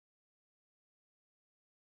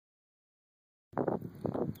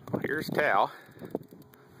Here's tail.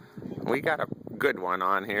 We got a good one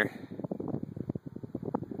on here.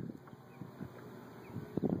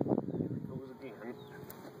 Goes again.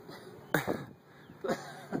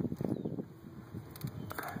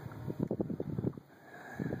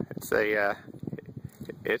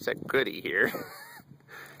 It's a goodie here.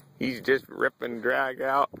 He's just ripping drag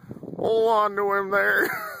out. Hold on to him there.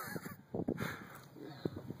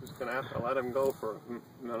 Just gonna have to let him go for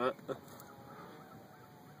a minute.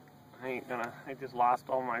 I just lost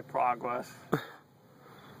all my progress.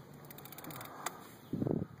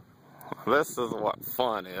 This is what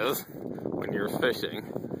fun is when you're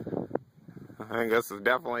fishing. I think this is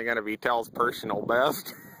definitely going to be Tel's personal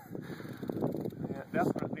best. Yeah,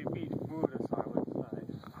 definitely beats Buddhist, I would say.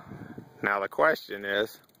 Now the question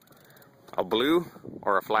is, a blue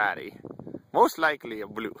or a flatty? Most likely a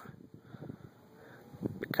blue,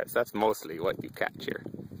 because that's mostly what you catch here.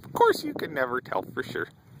 Of course, you can never tell for sure.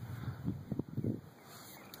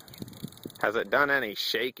 Has it done any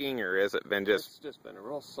shaking, or has it been just... It's just been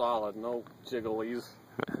real solid, no jigglies.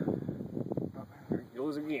 There he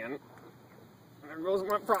goes again. There goes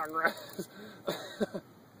my progress.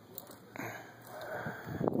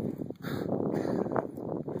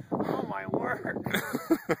 Oh my word.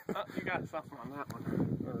 Oh, you got something on that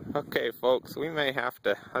one. Okay, folks, we may have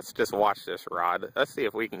to... Let's just watch this rod. Let's see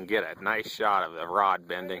if we can get a nice shot of the rod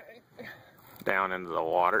bending down into the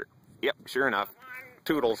water. Yep, sure enough.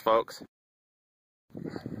 Toodles, folks.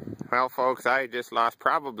 Well, folks, I just lost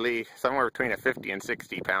probably somewhere between a 50 and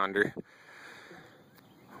 60 pounder.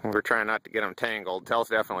 We're trying not to get them tangled. Tel's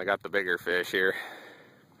definitely got the bigger fish here.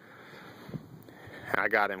 I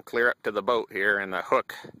got him clear up to the boat here, and the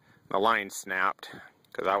hook, the line snapped,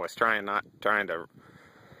 because I was trying to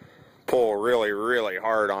pull really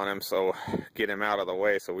hard on him, so get him out of the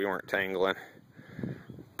way so we weren't tangling.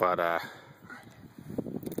 But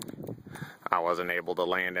I wasn't able to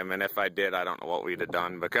land him, and if I did, I don't know what we'd have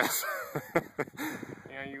done, because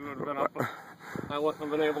yeah, you would have been up. I wouldn't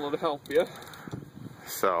have been able to help you.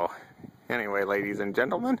 So, anyway, ladies and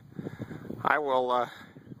gentlemen, I will. I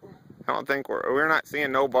don't think we're not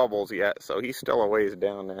seeing no bubbles yet, so he's still a ways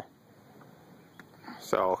down there.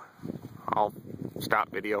 So, I'll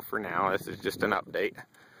stop video for now. This is just an update.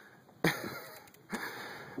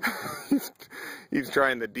 He's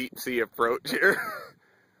trying the deep sea approach here.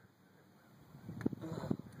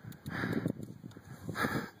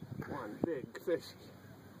 One big fish.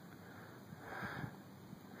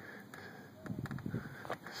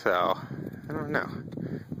 So, I don't know.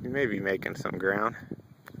 We may be making some ground.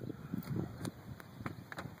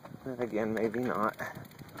 And again, maybe not.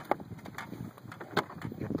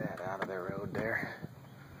 Get that out of the road there.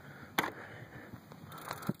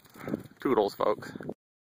 Toodles, folks.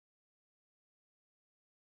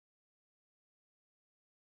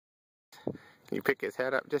 Can you pick his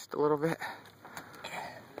head up just a little bit?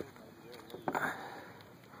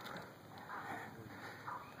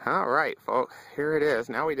 Alright, folks, here it is.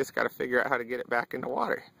 Now we just got to figure out how to get it back in the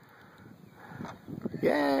water.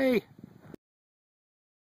 Yay!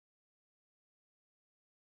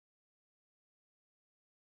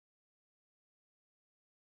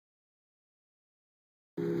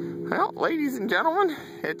 Well, ladies and gentlemen,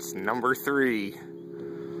 it's number 3.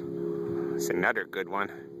 It's another good one.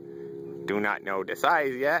 Do not know the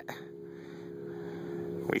size yet.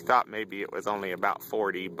 We thought maybe it was only about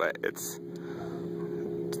 40, but it's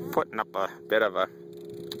putting up a bit of a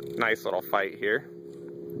nice little fight here.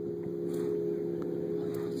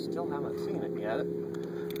 Still haven't seen it yet.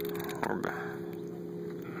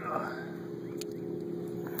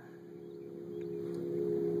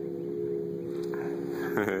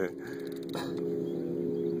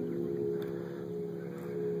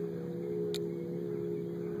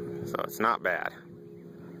 So it's not bad.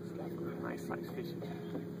 It's definitely a nice size fish.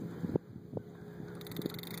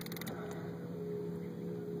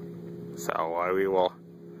 So we will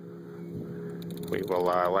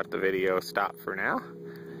let the video stop for now.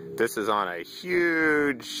 This is on a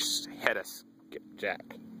huge head of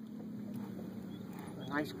skipjack. A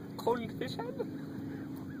nice cold fish head?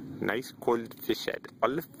 Nice cold fish head.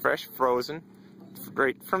 All fresh frozen,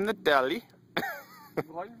 straight from the deli.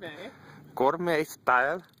 Gourmet. Gourmet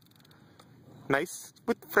style. Nice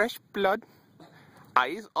with fresh blood.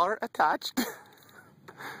 Eyes are attached.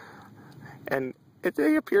 And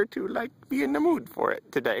they appear to be in the mood for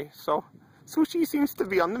it today. So sushi seems to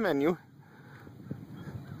be on the menu.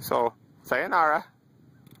 So sayonara.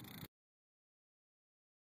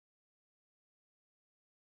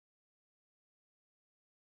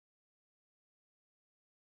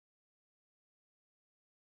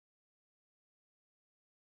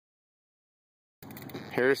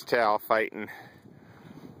 Here's tail fighting.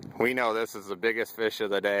 We know this is the biggest fish of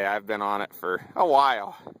the day. I've been on it for a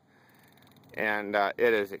while, and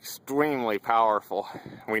it is extremely powerful.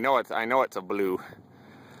 I know it's a blue,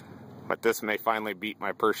 but this may finally beat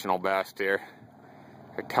my personal best here.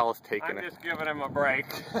 The tail's taking I'm just giving him a break.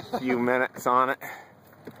 a few minutes on it.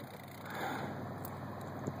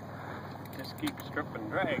 Just keep stripping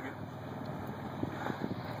drag.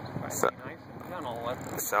 So, nice and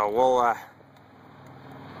gentle. so we'll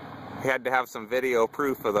we had to have some video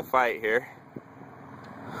proof of the fight here.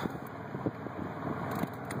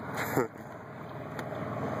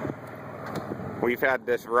 We've had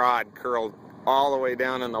this rod curled all the way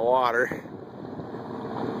down in the water.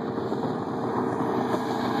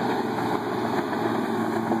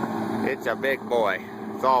 It's a big boy.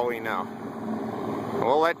 That's all we know.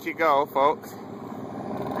 We'll let you go, folks.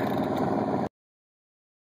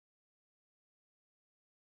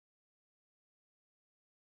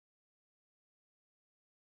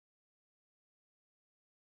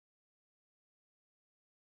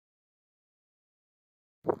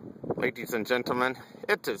 Ladies and gentlemen,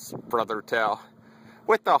 it is Brother Tal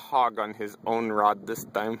with a hog on his own rod this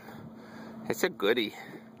time. It's a goodie.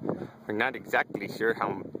 We're not exactly sure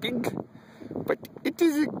how big, but it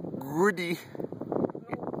is a goodie.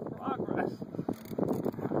 Progress.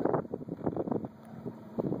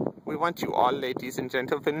 We want you all, ladies and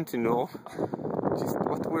gentlemen, to know just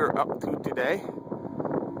what we're up to today.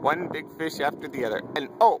 One big fish after the other. And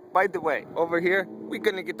oh, by the way, over here, we're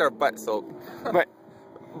gonna get our butt soaked.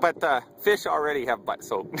 But fish already have butt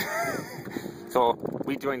soaked. So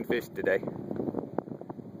we joined fish today.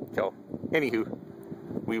 So anywho,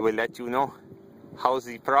 we will let you know how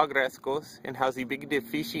the progress goes and how the big the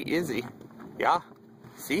fishy is he. Yeah?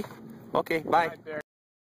 See? Okay, bye. Right there.